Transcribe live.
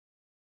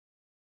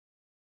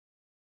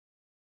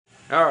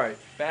All right,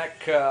 back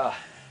to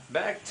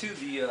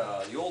the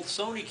old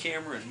Sony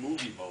camera in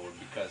movie mode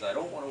because I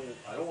don't want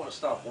to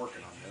stop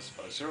working on this,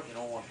 but I certainly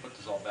don't want to put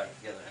this all back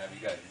together and have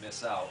you guys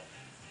miss out.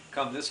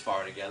 Come this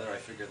far together, I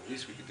figured the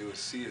least we could do is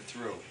see it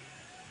through.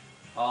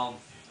 I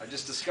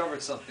just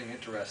discovered something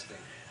interesting.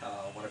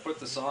 When I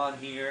put this on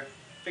here,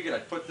 figured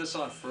I'd put this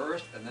on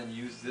first and then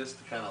use this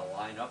to kind of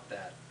line up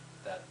that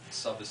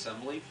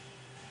sub-assembly,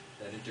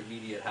 that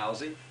intermediate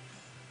housing,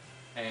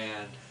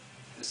 and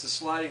this is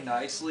sliding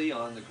nicely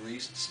on the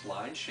greased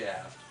spline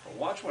shaft, but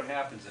watch what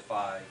happens if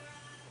I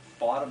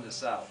bottom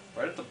this out.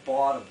 Right at the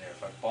bottom there,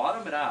 if I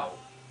bottom it out,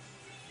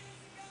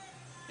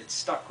 it's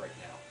stuck right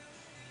now.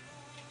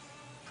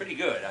 Pretty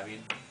good. I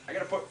mean, I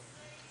gotta put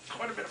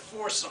quite a bit of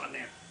force on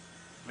there.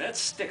 I mean, that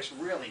sticks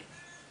really.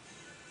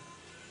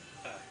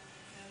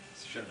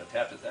 Shouldn't have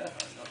tapped it that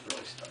hard, not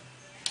really stuck.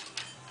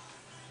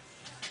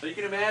 So you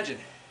can imagine,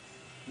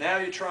 now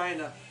you're trying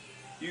to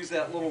use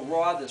that little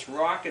rod that's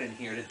rocking in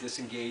here to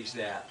disengage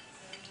that.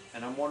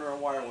 And I'm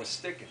wondering why it was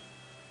sticking.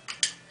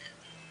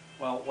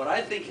 Well, what I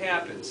think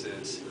happens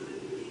is,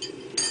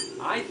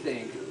 I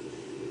think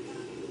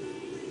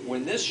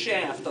when this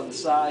shaft on the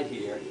side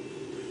here,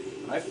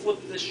 when I flip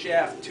this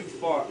shaft too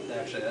far,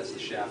 actually that's the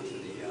shaft to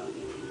the,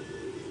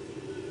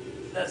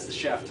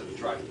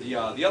 drive.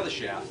 The other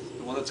shaft,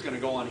 the one that's going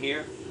to go on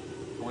here,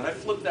 when I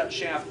flip that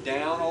shaft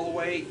down all the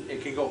way,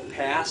 it can go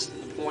past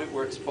the point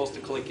where it's supposed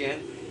to click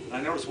in. And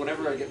I notice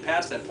whenever I get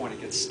past that point,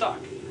 it gets stuck.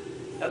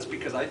 That's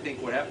because I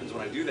think what happens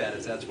when I do that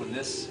is that's when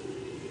this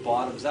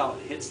bottoms out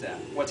and hits that.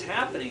 What's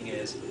happening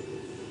is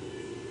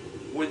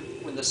when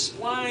the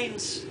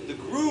splines, the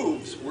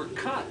grooves were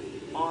cut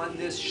on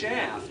this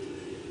shaft,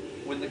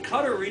 when the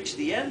cutter reached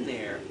the end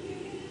there,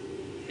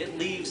 it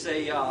leaves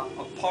a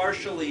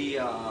partially,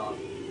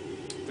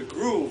 the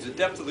groove, the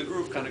depth of the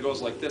groove kind of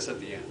goes like this at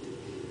the end.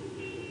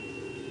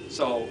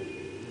 So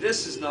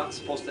this is not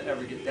supposed to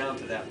ever get down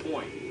to that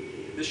point.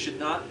 This should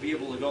not be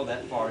able to go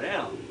that far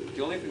down. But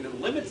the only thing that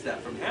limits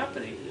that from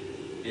happening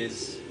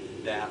is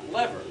that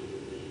lever.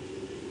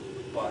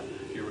 But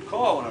if you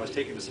recall, when I was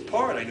taking this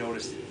apart, I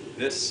noticed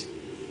this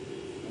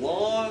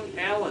long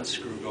Allen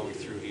screw going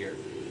through here,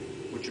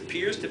 which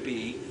appears to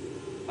be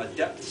a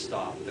depth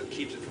stop that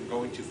keeps it from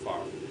going too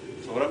far.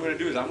 So what I'm going to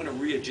do is I'm going to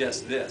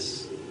readjust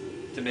this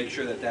to make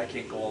sure that that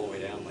can't go all the way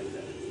down like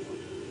that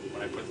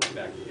when I put this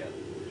back together.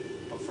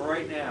 But for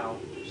right now,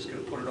 I'm just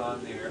going to put it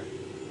on there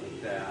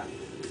like that.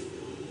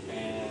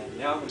 And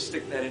now I'm going to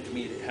stick that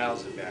intermediate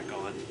housing back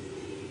on.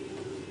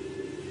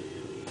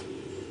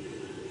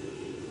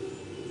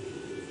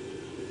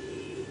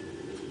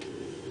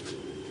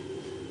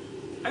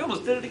 I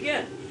almost did it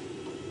again.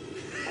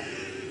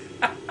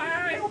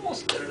 I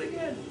almost did it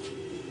again.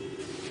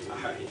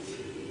 Alright.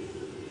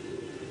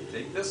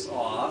 Take this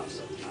off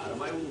so it's out of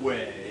my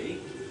way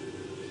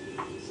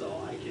so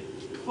I can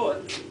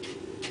put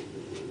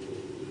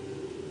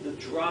the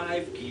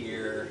drive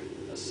gear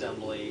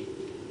assembly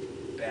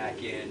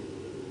back in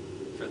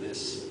for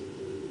this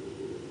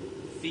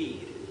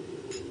feed.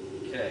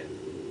 Okay.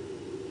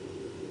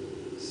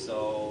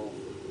 So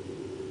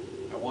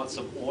I want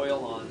some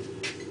oil on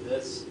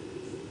this.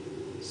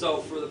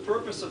 So for the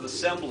purpose of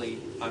assembly,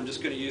 I'm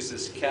just going to use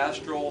this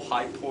Castrol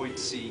Hi-Point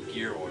C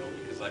gear oil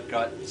because I've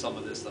got some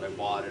of this that I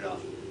bought at a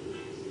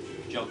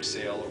junk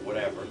sale or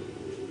whatever,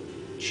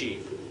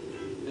 cheap.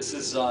 This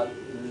is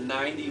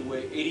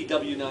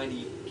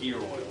 80W90 gear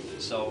oil,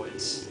 so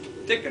it's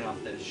thick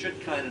enough that it should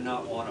kind of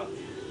not want to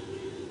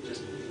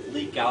just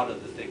leak out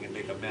of the thing and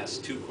make a mess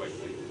too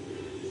quickly.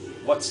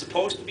 What's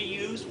supposed to be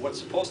used, what's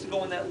supposed to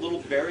go in that little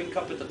bearing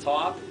cup at the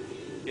top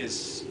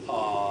is,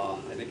 I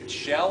think it's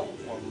Shell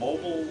or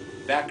Mobil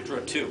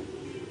Vectra 2.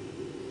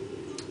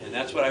 And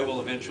that's what I will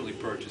eventually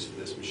purchase for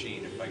this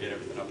machine if I get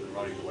everything up and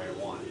running the way I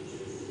want.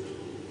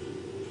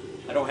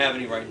 I don't have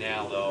any right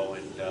now though,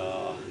 and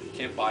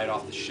can't buy it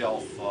off the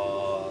shelf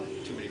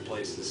too many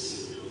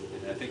places.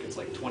 And I think it's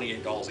like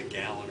 $28 a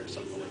gallon or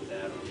something like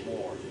that, or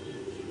more.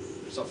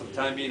 So for the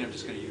time being, I'm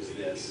just going to use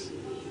this.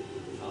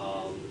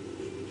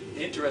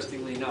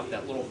 Interestingly enough,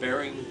 that little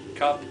bearing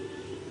cup,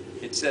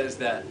 it says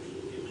that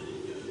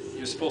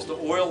you're supposed to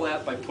oil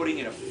that by putting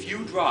in a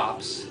few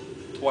drops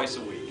twice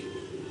a week.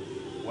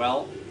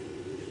 Well,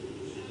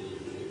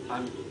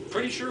 I'm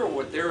pretty sure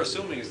what they're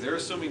assuming is they're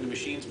assuming the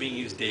machine's being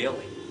used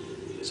daily.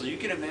 So you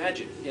can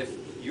imagine if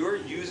you're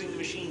using the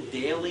machine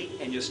daily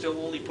and you're still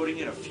only putting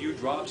in a few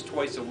drops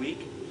twice a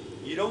week,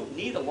 you don't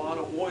need a lot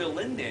of oil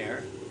in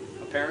there,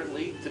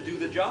 apparently, to do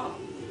the job.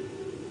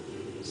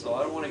 So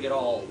I don't want to get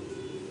all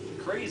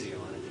crazy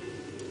on it.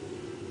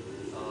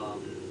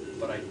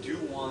 But I do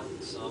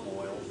want some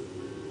oil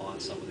on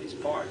some of these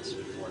parts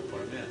before I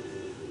put them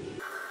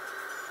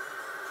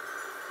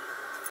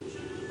in.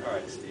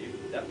 Alright, Steve,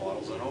 that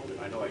bottle's unopened.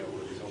 I know I got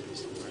one of these open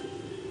somewhere.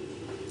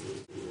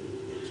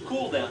 It's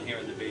cool down here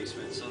in the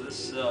basement, so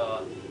this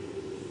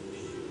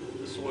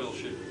this oil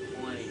should be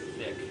plenty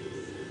thick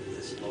at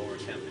this lower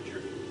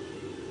temperature.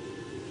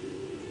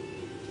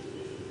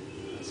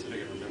 Let's see if I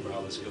can remember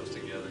how this goes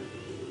together.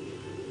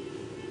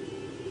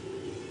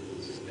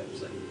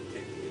 Steps I need to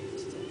take to get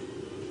this done.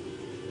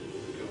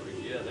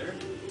 together.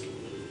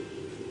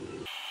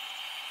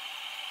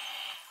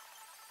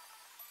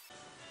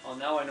 Oh,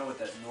 now I know what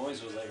that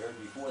noise was I heard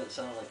before that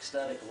sounded like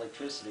static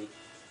electricity.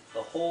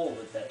 The hole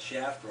that that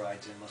shaft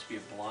rides in must be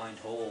a blind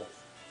hole.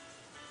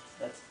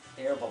 That's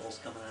air bubbles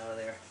coming out of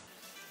there.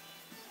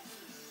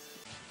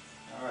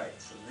 Alright,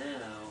 so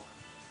now,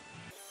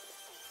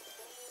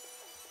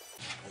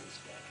 pull this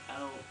back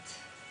out.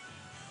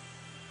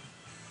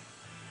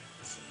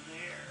 This in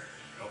there.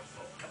 Oh,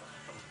 come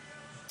on.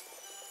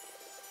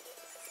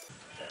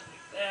 Put that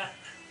like that.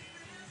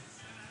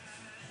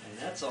 And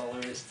that's all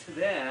there is to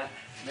that.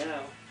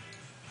 Now,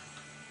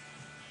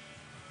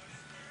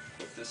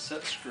 Put this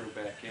set screw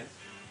back in.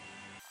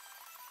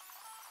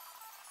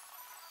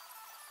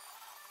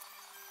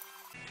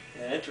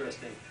 yeah,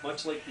 interesting.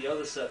 Much like the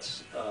other set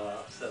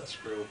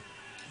screw,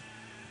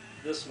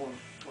 this one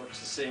works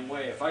the same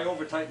way. If I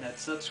over tighten that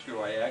set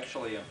screw, I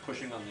actually am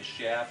pushing on the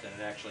shaft and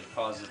it actually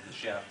causes the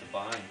shaft to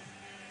bind.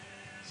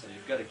 So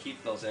you've got to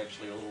keep those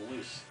actually a little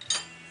loose.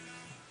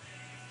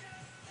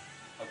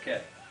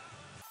 Okay.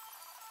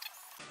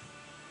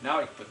 Now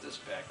I can put this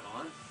back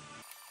on.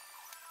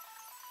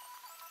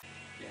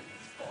 Again,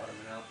 it's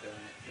bottoming out there and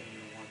I don't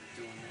even want it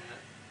doing that.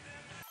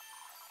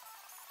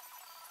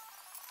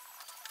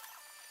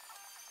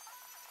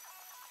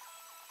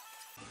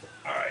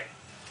 Alright,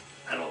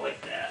 I don't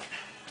like that.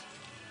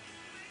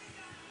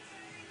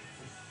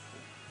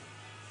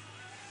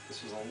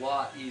 This was a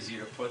lot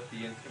easier to put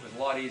it was a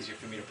lot easier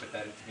for me to put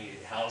that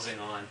intermediate housing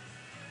on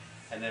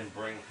and then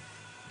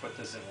put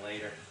this in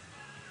later.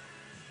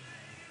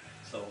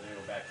 So we're going to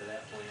go back to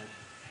that plan.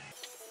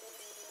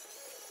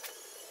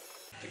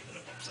 Pick it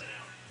up upside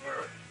down. There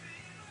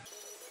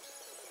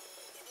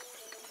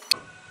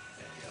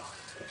we go.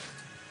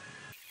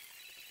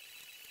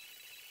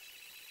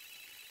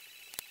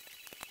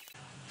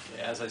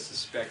 Yeah, as I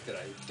suspected,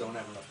 I don't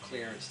have enough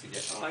clearance to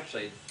get. Oh,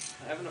 actually,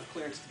 I have enough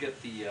clearance to get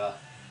the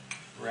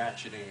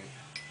ratcheting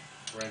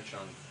wrench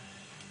on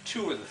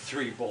 2 of the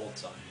 3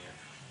 bolts on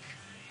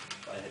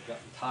here. I had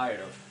gotten tired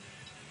of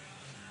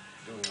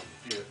doing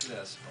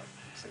this, but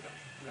looks like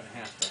I'm going to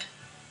have to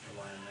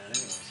rely on that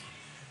anyways.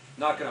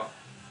 Not going to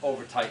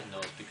over tighten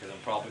those because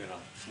I'm probably going to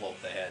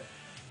float the head.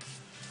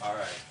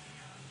 Alright.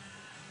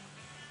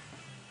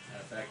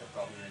 Matter of fact, I'm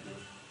probably going to do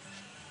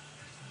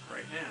it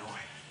right now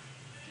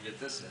to get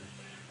this in.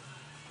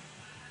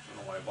 I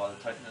don't know why I bother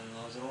tightening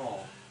those at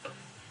all.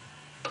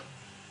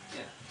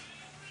 Yeah.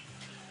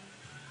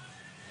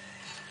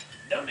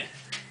 Dummy.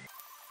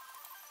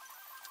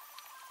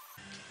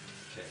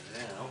 Okay,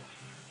 now.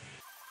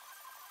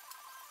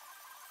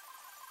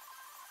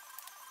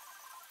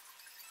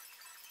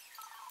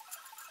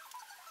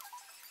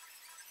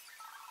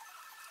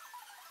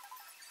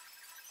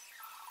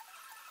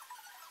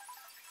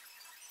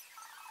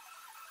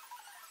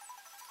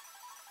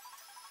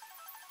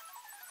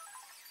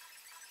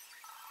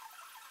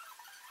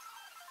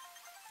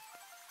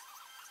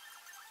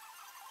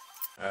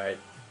 Alright,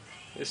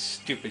 this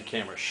stupid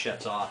camera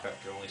shuts off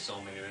after only so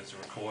many minutes of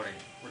recording,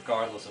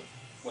 regardless of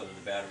whether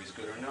the battery's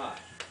good or not.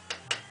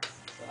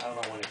 So I don't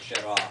know when it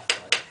shut off,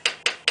 but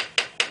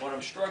what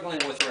I'm struggling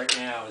with right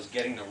now is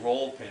getting the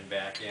roll pin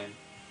back in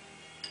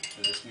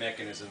to this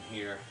mechanism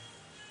here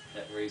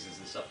that raises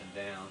this up and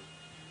down.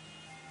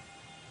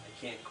 I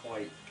can't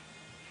quite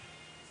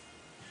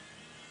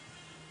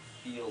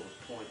feel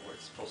the point where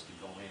it's supposed to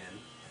go in.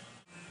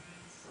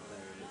 So there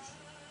it is.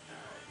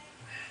 Alright.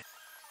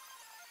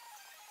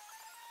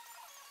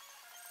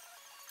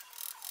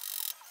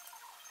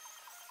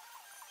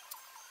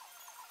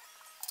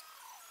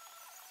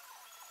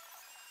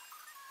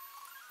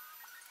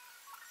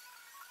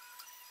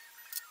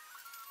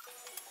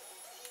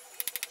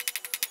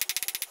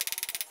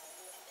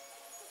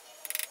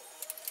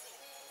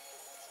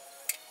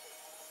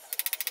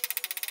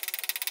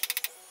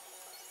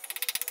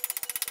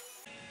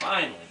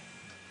 Finally.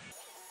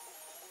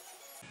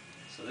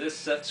 So this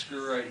set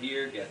screw right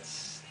here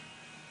gets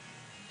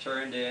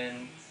turned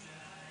in,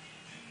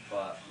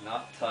 but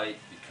not tight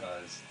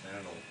because then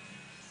it'll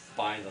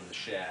bind on the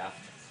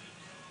shaft.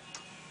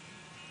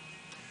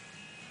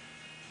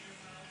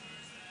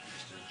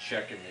 Just to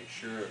check and make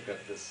sure I've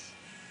got this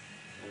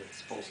where it's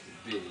supposed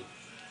to be.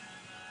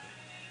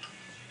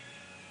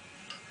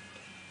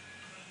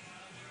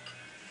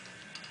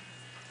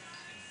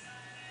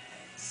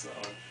 So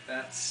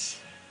that's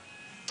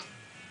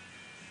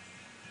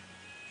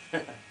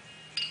didn't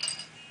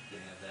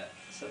have that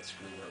set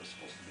screw where it was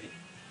supposed to be.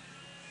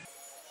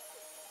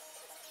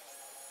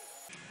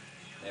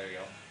 There we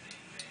go.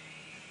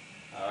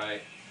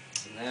 Alright,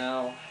 so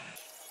now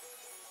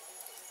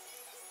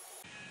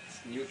it's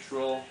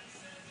neutral,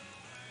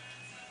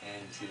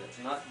 and you see that's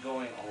not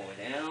going all the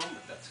way down,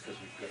 but that's because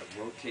we've got to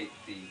rotate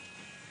the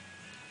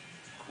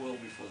quill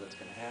before that's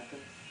going to happen.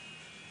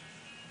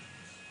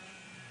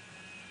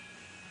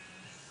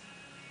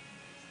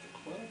 The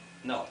quill?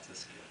 No, it's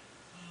this quill.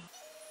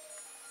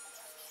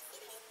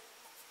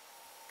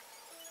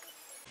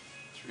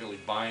 It's really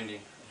binding.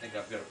 I think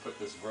I've got to put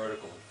this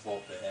vertical and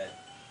float the head.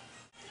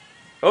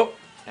 Oh,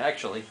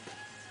 actually,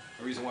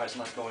 The reason why it's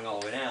not going all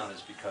the way down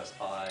is because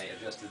I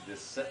adjusted this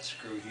set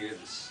screw here.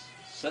 This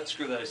set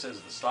screw that I said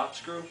is the stop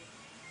screw.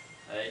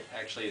 I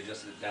actually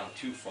adjusted it down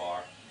too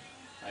far.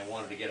 I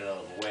wanted to get it out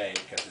of the way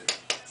because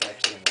it's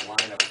actually in the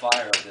line of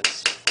fire of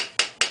this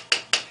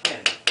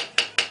pin.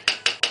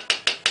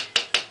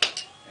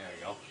 There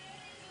we go.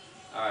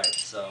 Alright,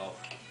 so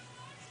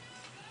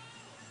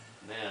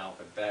now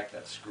if I back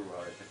that screw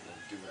out, I think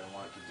it'll do what I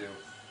want it to do.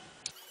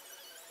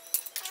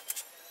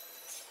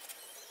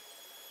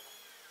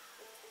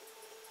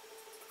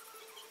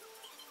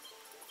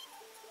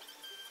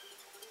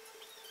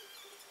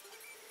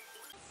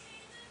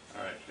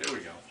 Alright, there we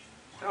go.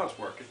 Now it's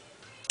working.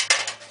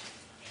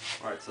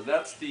 Alright, so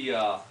that's the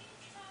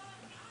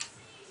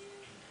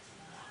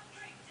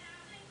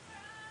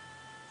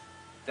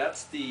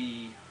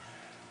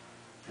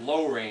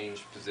low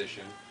range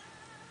position,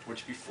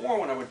 which before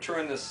when I would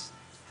turn this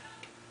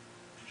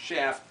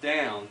shaft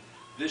down,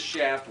 this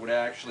shaft would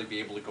actually be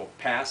able to go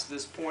past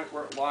this point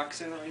where it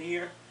locks in right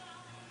here.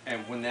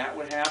 And when that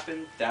would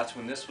happen, that's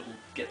when this would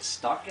get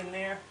stuck in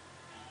there.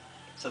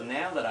 So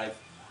now that I've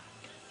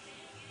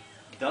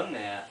done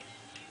that,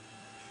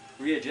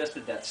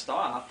 readjusted that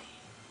stop,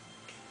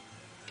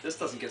 this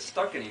doesn't get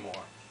stuck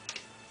anymore.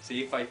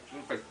 See, if I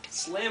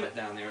slam it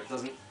down there,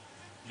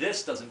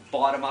 this doesn't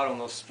bottom out on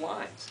those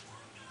splines.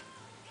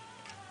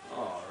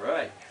 All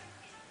right,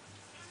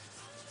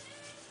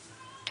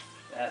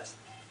 that's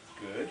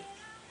good.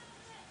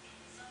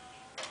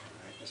 All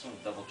right, just want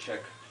to double check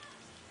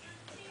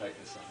the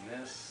tightness on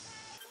this.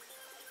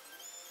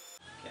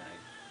 Okay,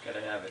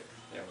 gotta have it.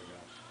 There we go.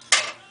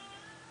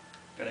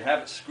 Gotta have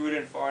it screwed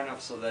in far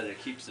enough so that it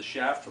keeps the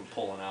shaft from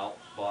pulling out,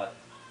 but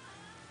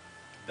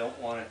don't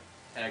want it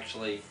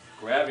actually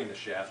grabbing the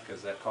shaft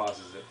because that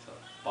causes it to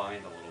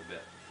bind a little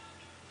bit.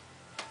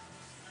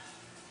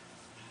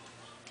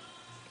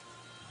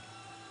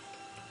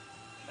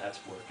 That's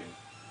working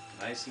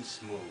nice and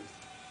smooth.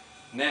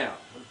 Now,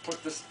 we'll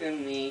put this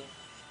in the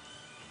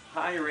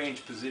high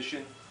range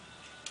position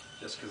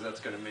just because that's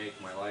going to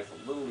make my life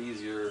a little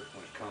easier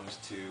when it comes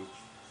to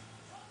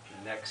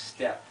the next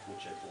step,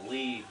 which I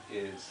believe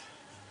is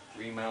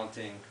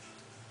remounting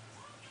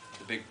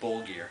the big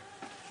bull gear.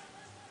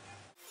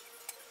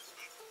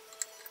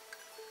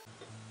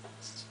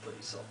 This is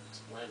pretty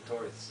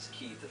self-explanatory. This is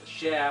key to the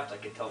shaft. I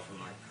can tell from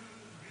my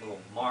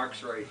little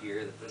marks right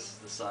here that this is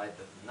the side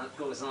that the nut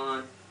goes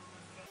on.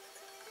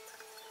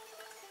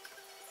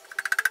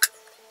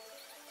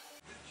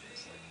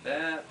 Just like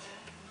that.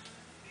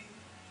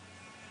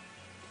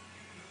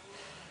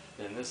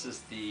 Then this is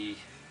the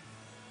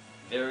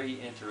very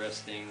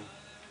interesting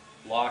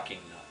locking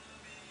nut.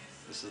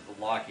 This is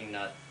the locking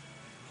nut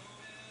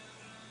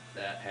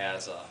that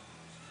has a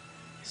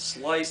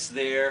slice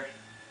there,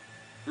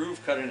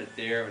 groove cut in it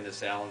there, and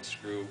this Allen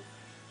screw,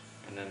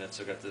 and then it's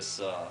got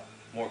this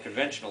more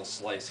conventional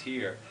slice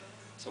here.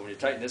 So when you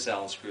tighten this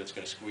Allen screw, it's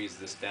going to squeeze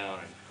this down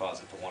and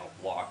cause it to want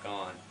to lock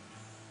on.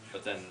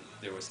 But then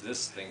there was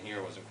this thing here,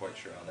 I wasn't quite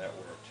sure how that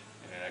worked.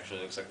 And it actually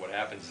looks like what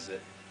happens is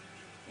that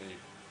when you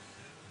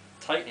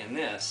tighten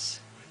this,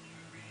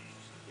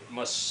 it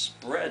must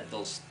spread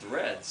those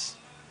threads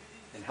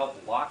and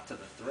help lock to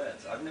the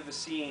threads. I've never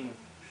seen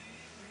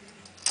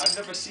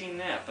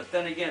that. But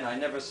then again, I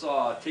never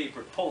saw a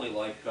tapered pulley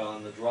like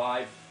on the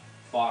drive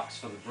box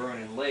for the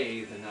Vernon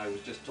lathe, and I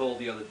was just told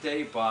the other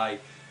day by,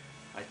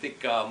 I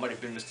think might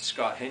have been Mr.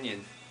 Scott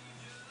Henyon,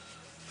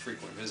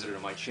 frequent visitor to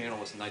my channel,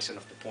 was nice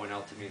enough to point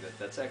out to me that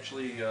that's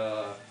actually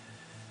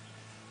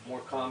more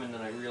common than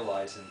I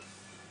realize in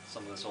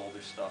some of this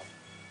older stuff.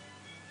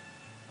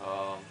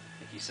 I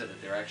think he said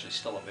that they're actually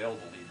still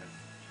available even.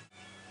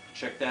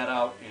 Check that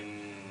out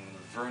in the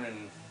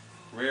Vernon,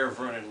 Rare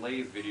Vernon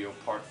lathe video,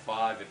 part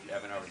 5, if you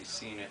haven't already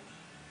seen it.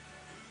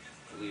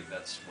 I believe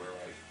that's where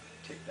I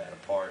take that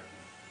apart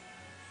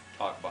and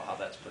talk about how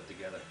that's put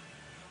together.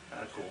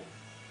 Kind of cool.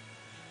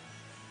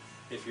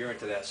 If you're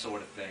into that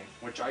sort of thing,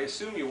 which I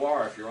assume you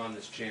are if you're on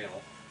this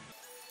channel.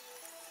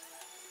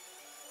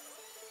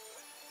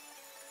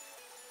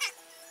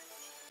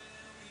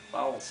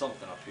 Foul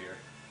something up here.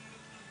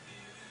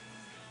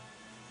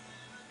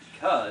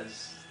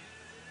 Because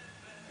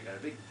I got a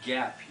big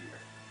gap here.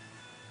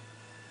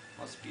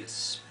 Must be a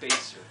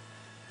spacer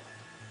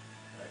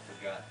that I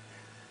forgot.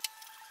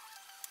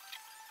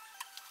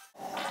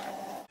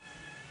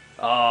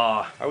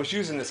 I was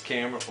using this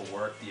camera for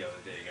work the other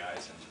day,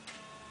 guys, and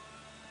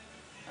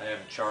I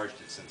haven't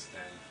charged it since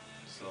then.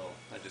 So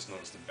I just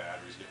noticed the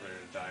battery's getting ready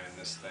to die in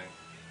this thing.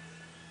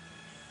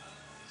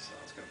 So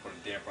I was going to put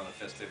a damper on the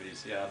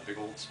festivities. Yeah, big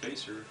old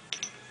spacer.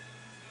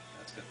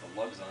 That's got the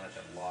lugs on it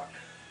that lock.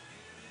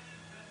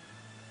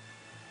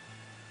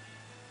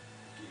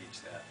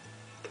 Gauge that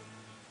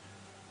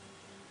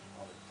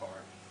other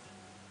part.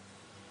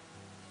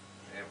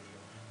 There we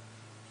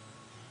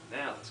go.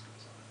 Now this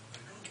goes on.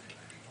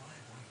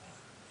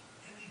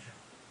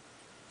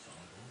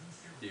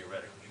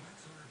 Theoretically.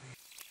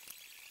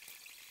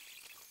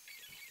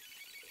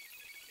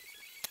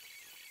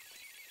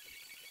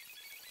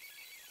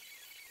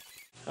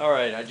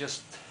 Alright, I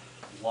just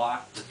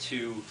locked the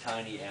two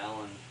tiny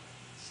Allen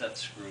set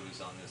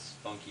screws on this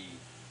funky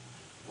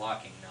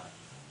locking nut.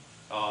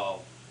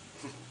 Oh,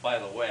 by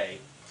the way,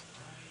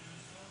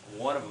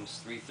 one of them's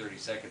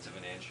 3/32 of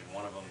an inch and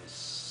one of them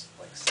is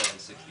like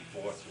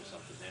 7/64 or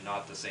something. They're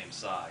not the same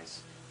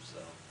size, so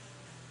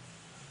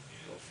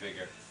go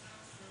figure.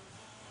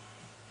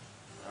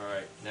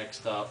 Alright,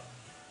 next up,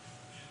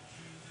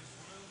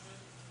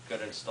 got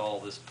to install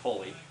this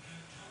pulley.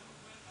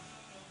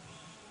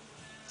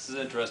 This is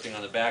interesting.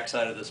 On the back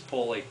side of this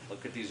pulley,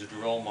 look at these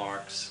drill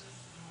marks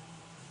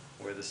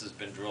where this has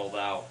been drilled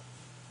out.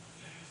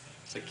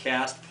 It's a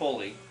cast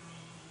pulley,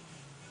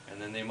 and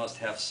then they must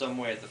have some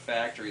way at the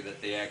factory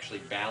that they actually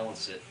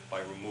balance it by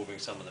removing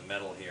some of the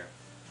metal here.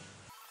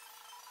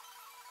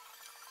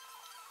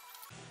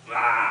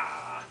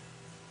 Ah!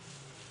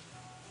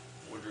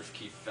 Woodruff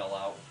key fell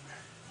out.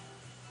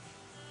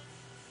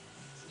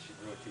 So I should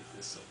rotate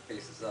this so it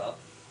faces up,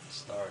 for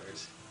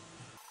starters.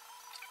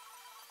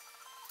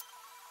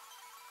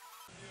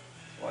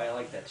 That's why I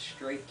like that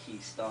straight key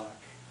stock.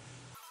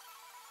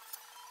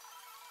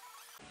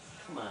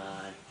 Come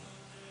on.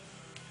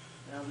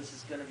 Now this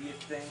is gonna be a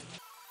thing.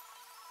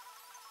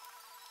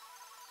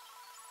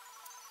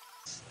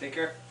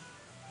 Sticker.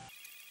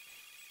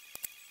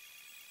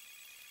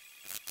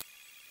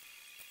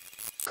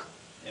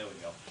 There we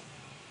go.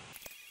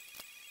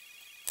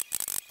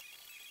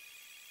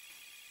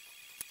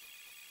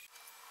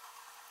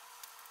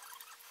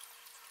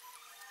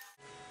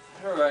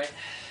 Alright,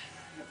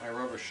 got my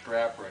rubber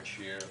strap wrench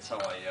here. That's how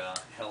I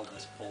held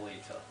this pulley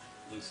to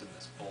loosen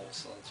this bolt,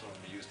 so that's what I'm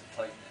going to use to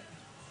tighten it.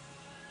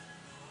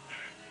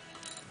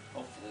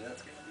 Hopefully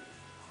that's going to be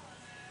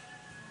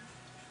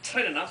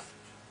tight enough.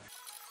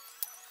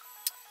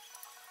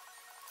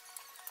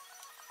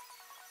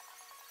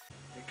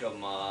 I think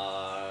I'm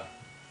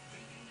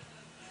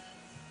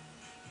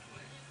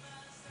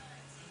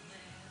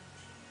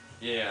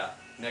yeah,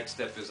 next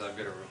step is I've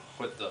got to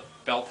put the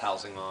belt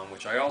housing on,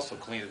 which I also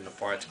cleaned in the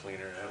parts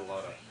cleaner. It had a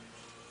lot of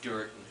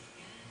dirt and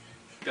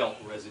belt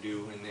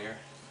residue in there.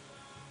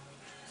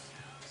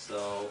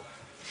 So,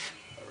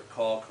 if I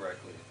recall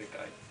correctly, I think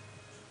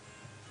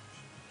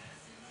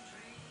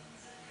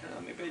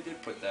maybe I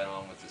did put that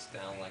on with this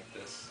down like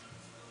this.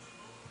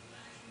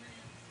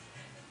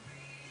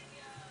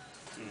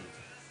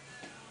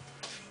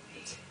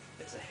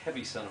 It's a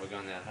heavy son of a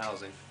gun, that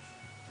housing.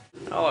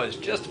 Oh, I was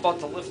just about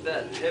to lift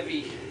that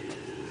heavy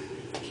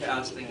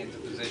casting into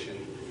position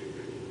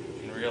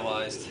and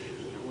realized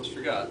I almost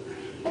forgot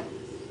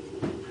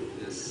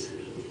this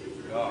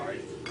guard.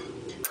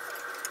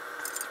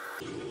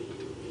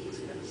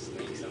 Just kind of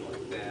sneaks in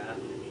like that.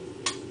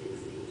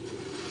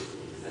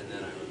 And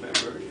then I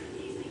remembered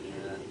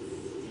that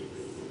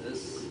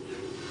this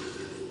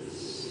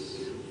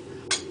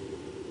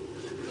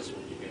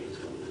one you get as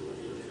well.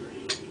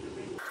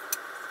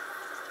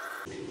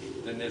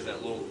 Then there's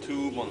that little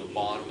tube on the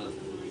bottom of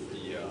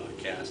the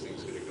casting.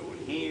 It's going to go in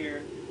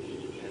here,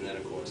 and then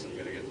of course I'm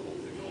going to get the whole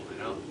thing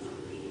going up.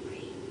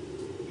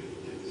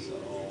 So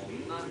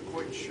I'm not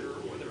quite sure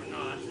whether or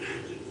not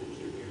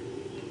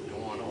I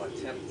want to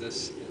attempt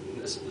this in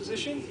this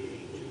position.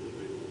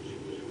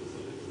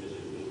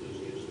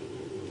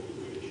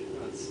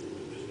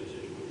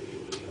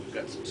 I've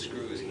got some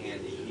screws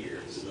handy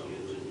here, so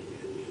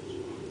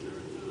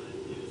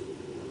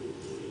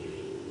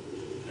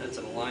that's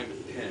an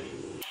alignment pin.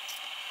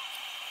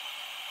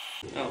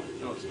 Oh,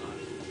 no it's not.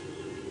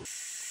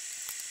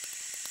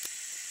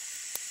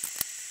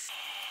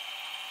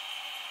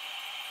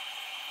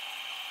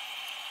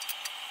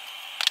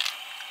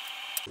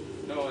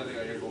 No, I think I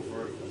gotta go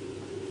vertical.